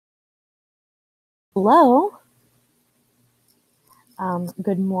Hello.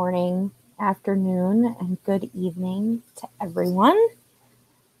 Good morning, afternoon, and good evening to everyone.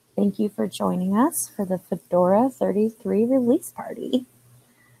 Thank you for joining us for the Fedora 33 release party.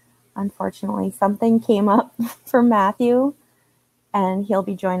 Unfortunately, something came up for Matthew, and he'll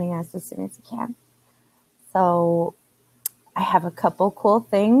be joining us as soon as he can. So I have a couple cool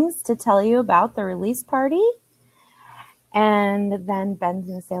things to tell you about the release party, and then Ben's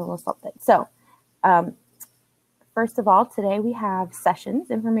going to say a little something. So first of all, today we have sessions,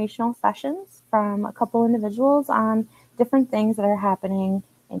 informational sessions from a couple individuals on different things that are happening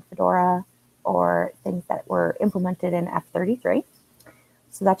in Fedora or things that were implemented in F33.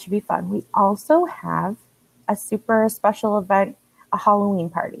 So that should be fun. We also have a super special event, a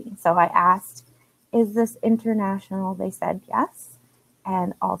Halloween party. So I asked, is this international? They said yes.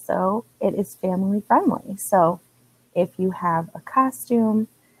 And also it is family friendly. So if you have a costume,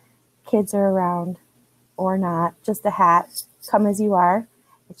 kids are around, or not, just a hat, come as you are.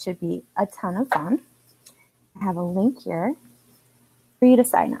 It should be a ton of fun. I have a link here for you to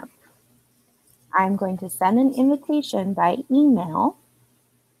sign up. I'm going to send an invitation by email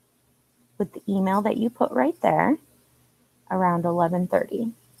with the email that you put right there around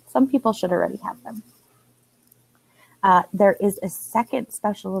 11:30. Some people should already have them. There is a second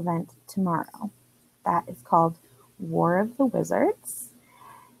special event tomorrow that is called War of the Wizards.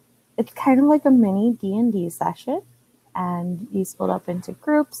 It's kind of like a mini D&D session, and you split up into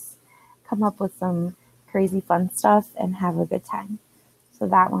groups, come up with some crazy fun stuff, and have a good time. So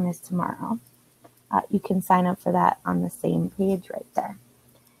that one is tomorrow. You can sign up for that on the same page right there.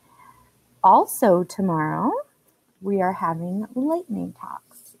 Also tomorrow, we are having lightning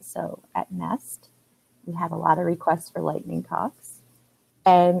talks. So at Nest, we had a lot of requests for lightning talks,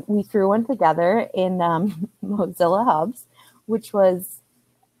 and we threw one together in Mozilla Hubs, which was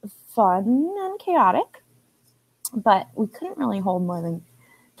fun and chaotic, but we couldn't really hold more than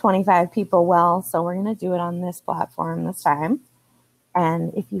 25 people well, so we're going to do it on this platform this time.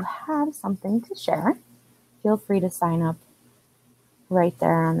 And if you have something to share, feel free to sign up right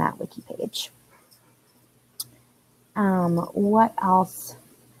there on that wiki page. What else?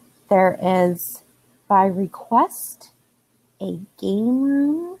 There is, by request, a game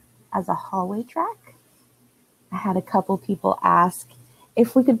room as a hallway track. I had a couple people ask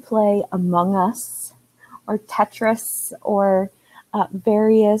if we could play Among Us or Tetris or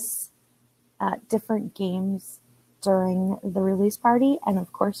various different games during the release party. And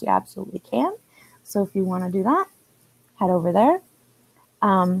of course, you absolutely can. So if you want to do that, head over there.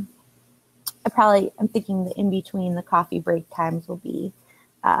 I'm thinking that in between the coffee break times will be,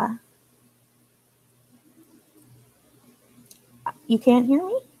 you can't hear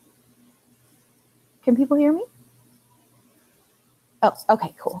me? Can people hear me? Oh,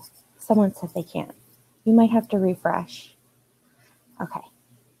 okay, cool. Someone said they can't. You might have to refresh. Okay.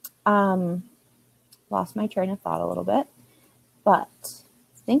 Lost my train of thought a little bit, but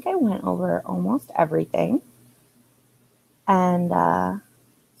I think I went over almost everything. And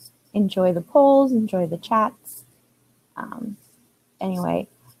enjoy the polls, enjoy the chats. Anyway,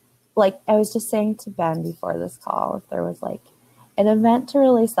 like I was just saying to Ben before this call, if there was like an event to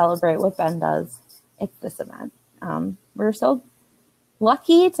really celebrate what Ben does, it's this event. We're so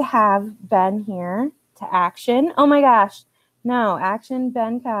lucky to have Ben here to action. Oh my gosh. No, action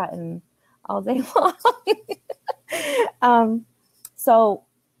Ben Cotton all day long. So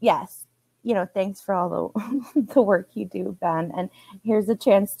yes, thanks for all the work you do, Ben. And here's a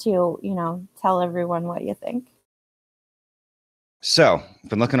chance to, tell everyone what you think. So I've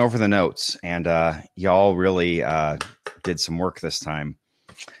been looking over the notes, and y'all really did some work this time.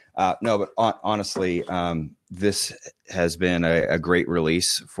 No, but honestly, this has been a great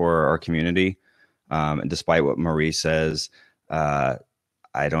release for our community. And despite what Marie says, I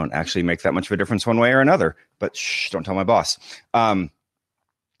don't actually make that much of a difference one way or another, but shh, don't tell my boss.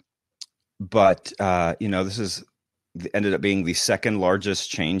 This is ended up being the second largest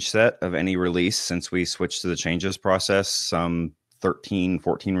change set of any release since we switched to the changes process some 13,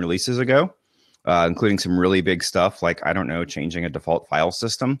 14 releases ago, including some really big stuff like, I don't know, changing a default file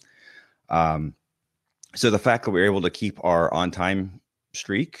system. So the fact that we're able to keep our on-time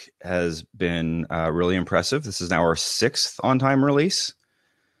streak has been really impressive. This is now our 6th on-time release.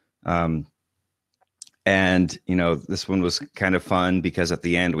 This one was kind of fun because at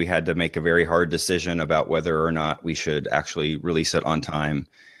the end we had to make a very hard decision about whether or not we should actually release it on time.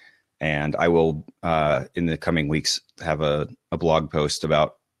 And I will, in the coming weeks, have a blog post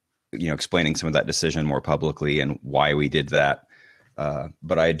about, explaining some of that decision more publicly and why we did that.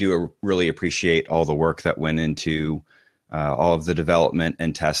 But I do really appreciate all the work that went into all of the development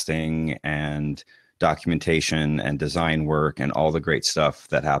and testing and documentation and design work and all the great stuff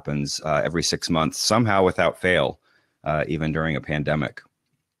that happens every 6 months, somehow without fail, even during a pandemic.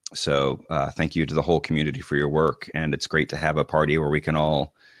 So thank you to the whole community for your work. And it's great to have a party where we can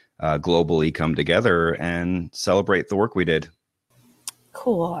all globally come together and celebrate the work we did.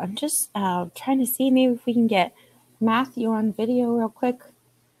 Cool. I'm just trying to see maybe if we can get Matthew on video real quick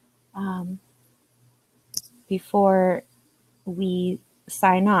before we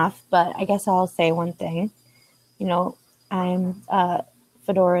sign off. But I guess I'll say one thing. You know, I'm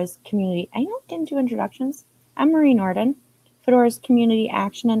Fedora's community. I didn't do introductions. I'm Marie Norden, Fedora's Community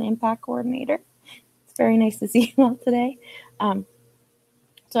Action and Impact Coordinator. It's very nice to see you all today.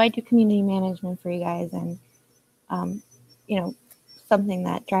 So I do community management for you guys, and something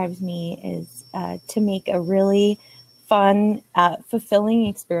that drives me is to make a really fun, fulfilling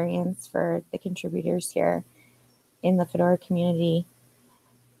experience for the contributors here in the Fedora community.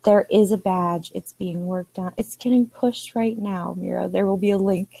 There is a badge. It's being worked on. It's getting pushed right now, Miro. There will be a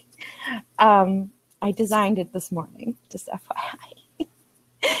link. I designed it this morning, just FYI.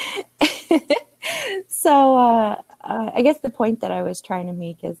 So I guess the point that I was trying to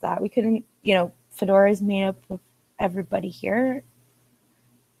make is that we couldn't, Fedora is made up of everybody here.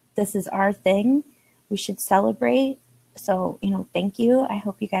 This is our thing. We should celebrate. So, thank you. I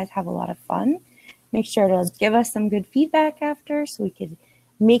hope you guys have a lot of fun. Make sure to give us some good feedback after so we could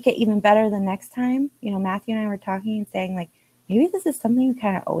make it even better the next time. Matthew and I were talking and saying, like, maybe this is something we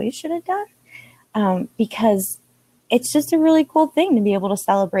kind of always should have done, because it's just a really cool thing to be able to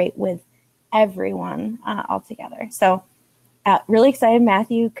celebrate with everyone all together. So really excited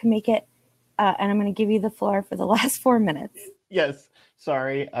Matthew can make it, and I'm going to give you the floor for the last 4 minutes. Yes,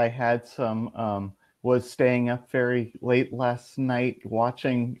 sorry, I had some was staying up very late last night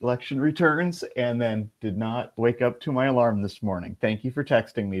watching election returns, and then did not wake up to my alarm this morning. Thank you for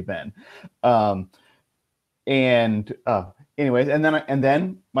texting me, Ben. Anyways, and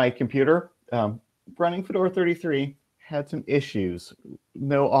then my computer running Fedora 33 had some issues.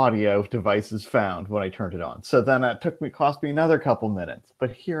 No audio devices found when I turned it on. So then it cost me another couple minutes.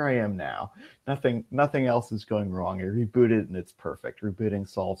 But here I am now. Nothing else is going wrong. I rebooted and it's perfect. Rebooting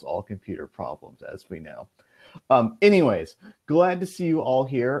solves all computer problems, as we know. Anyways, glad to see you all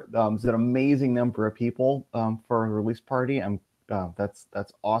here. It's an amazing number of people for a release party.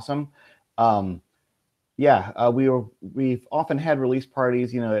 That's awesome. We've often had release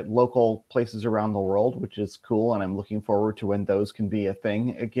parties, at local places around the world, which is cool, and I'm looking forward to when those can be a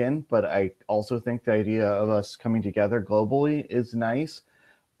thing again. But I also think the idea of us coming together globally is nice.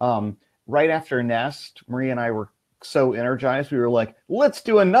 Right after Nest, Marie and I were so energized. We were like, let's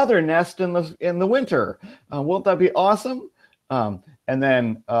do another Nest in the winter. Won't that be awesome? And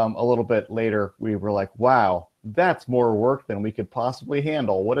then a little bit later, we were like, wow, that's more work than we could possibly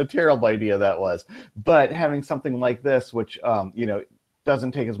handle. What a terrible idea that was. But having something like this, which,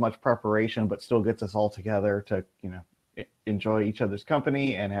 doesn't take as much preparation, but still gets us all together to, enjoy each other's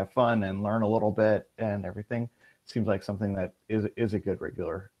company and have fun and learn a little bit and everything, seems like something that is a good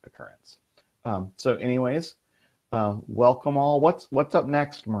regular occurrence. So anyways, welcome all. What's up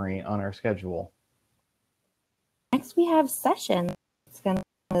next, Marie, on our schedule? Next we have session. It's going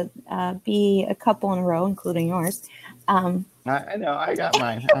to be a couple in a row, including yours. I know, I got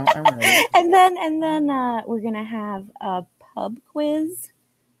mine. I'm ready. and then we're going to have a pub quiz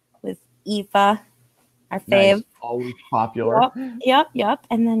with Aoife, our fave. Nice. Always popular. Yep.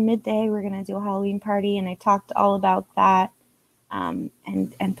 And then midday we're going to do a Halloween party, and I talked all about that and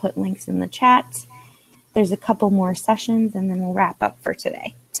put links in the chat. There's a couple more sessions, and then we'll wrap up for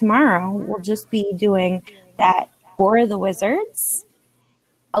today. Tomorrow we'll just be doing that War of the Wizards,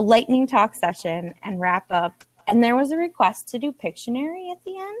 a lightning talk session, and wrap up. And there was a request to do Pictionary at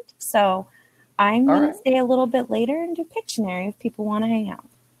the end, so I'm going to stay a little bit later and do Pictionary if people want to hang out.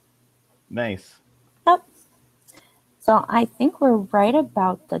 Nice. Yep. So I think we're right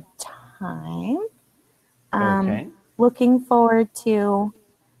about the time. Okay. Looking forward to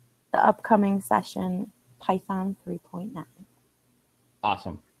the upcoming session, Python 3.9.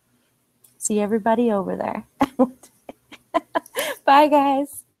 Awesome. See everybody over there. Bye,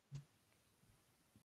 guys.